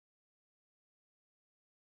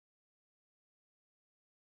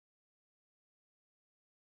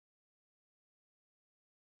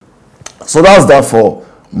So that's that for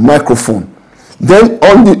microphone. Then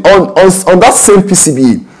on that same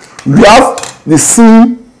PCBA, we have the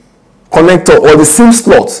SIM connector or the SIM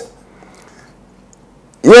slot.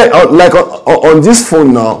 Yeah, like on this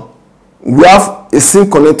phone now, we have a SIM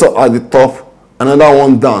connector at the top, another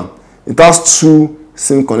one down. It has two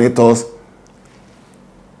SIM connectors.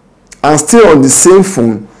 And still on the same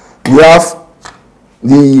phone, we have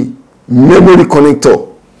the memory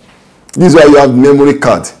connector. This is where you have memory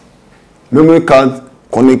card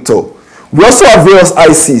connector. We also have various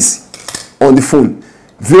ICs on the phone.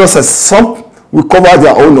 Various ICs. Some will cover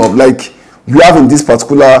their own up, like we have in this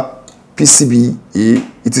particular PCBA.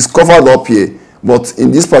 It is covered up here, but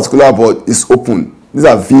in this particular board it's open. These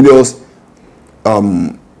are various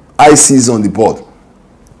ICs on the board.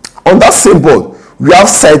 On that same board, we have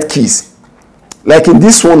side keys. Like in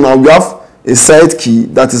this one now, we have a side key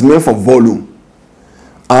that is meant for volume,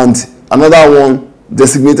 and another one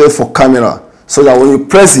designated for camera, so that when you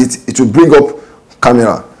press it, it will bring up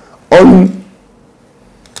camera. On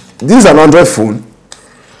this is an Android phone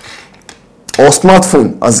or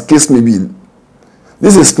smartphone, as the case may be.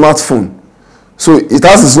 This is a smartphone, so it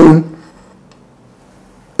has its own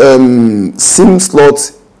SIM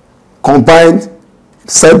slot combined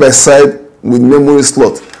side by side with memory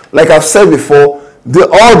slot. Like I've said before,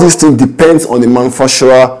 all these things depends on the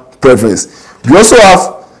manufacturer preference. We also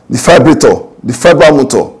have the vibrator, the fiber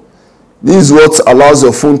motor. This is what allows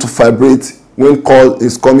your phone to vibrate when call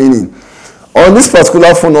is coming in. On this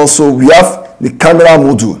particular phone also, we have the camera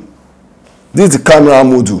module. This is the camera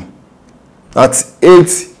module that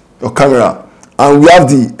aids your camera, and we have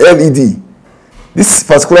the LED. This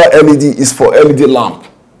particular LED is for LED lamp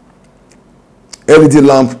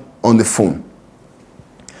on the phone.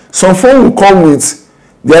 Some phone will come with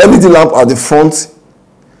the LED lamp at the front,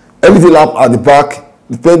 LED lamp at the back,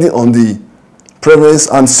 depending on the preference,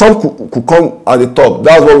 and some could come at the top.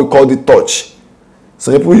 That's what we call the touch.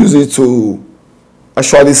 Some people use it to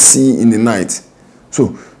actually see in the night.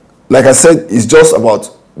 So like I said, it's just about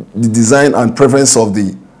the design and preference of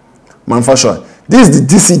the manufacturer. This is the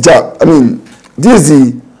DC jack. This is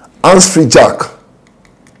the hands-free jack.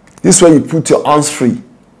 This is where you put your hands-free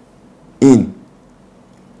in.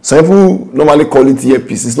 Some people normally call it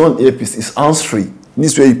earpiece. It's not earpiece, it's hands-free.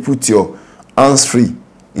 This is where you put your hands-free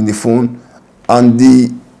in the phone. And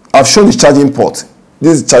I've shown the charging port.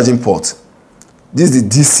 This is the charging port. This is the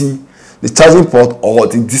DC, the charging port, or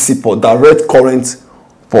the DC port, direct current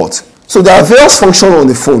port. So there are various functions on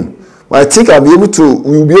the phone. But I think we'll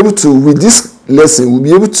be able to, with this lesson, we'll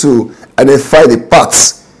be able to identify the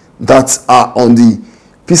parts that are on the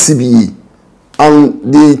PCBA.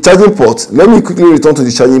 And the charging port, let me quickly return to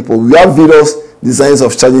the charging port. We have various designs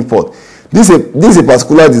of charging port. This is a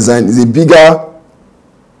particular design, is a bigger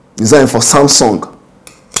design for Samsung.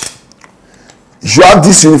 You have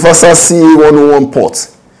this universal CA101 port.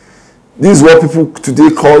 This is what people today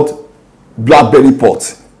call BlackBerry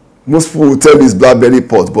port. Most people will tell you it's BlackBerry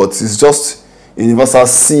port, but it's just universal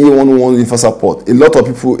CA101 universal port. A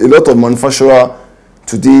lot of manufacturers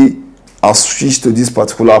today are switched to this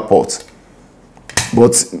particular port.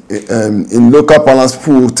 But in local parlance,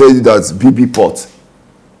 people will tell you that's BB port.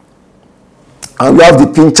 And we have the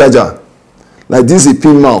pin charger. Like this is a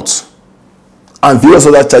pin mount. And various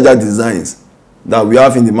other charger designs that we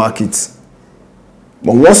have in the market.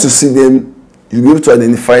 But once you see them, you'll be able to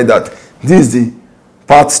identify that this is the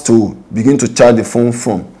part to begin to charge the phone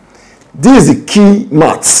from. This is the key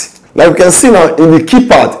mat. Like we can see now in the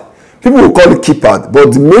keypad, people will call it keypad,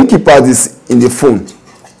 but the main keypad is in the phone.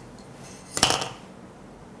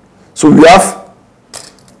 So we have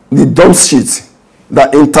the dump sheet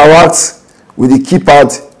that interacts with the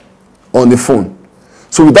keypad on the phone.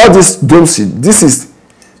 So without this dump sheet, this is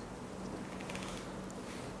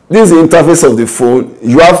the interface of the phone.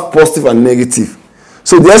 You have positive and negative.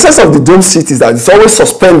 So the essence of the dump sheet is that it's always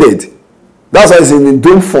suspended. That's why it's in the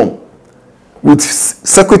dome form with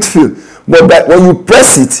circuit field. But when you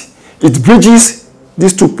press it, it bridges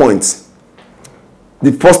these 2 points,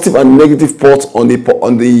 the positive and negative port on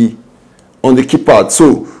the keypad.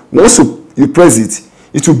 So once you press it,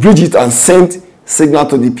 it will bridge it and send signal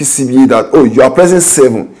to the PCBA that, oh, you are pressing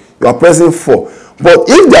 7, you are pressing 4. But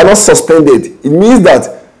if they are not suspended, it means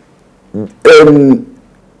that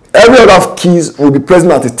every other keys will be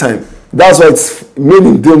present at a time. That's why it's made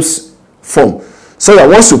in DOMS form. So that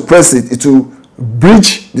once you press it, it will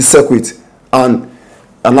bridge the circuit and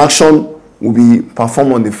an action will be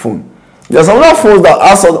performed on the phone. There's another phones that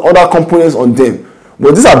has other components on them,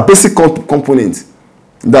 but these are basic components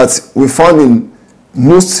that we found in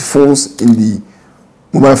most phones in the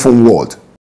mobile phone world.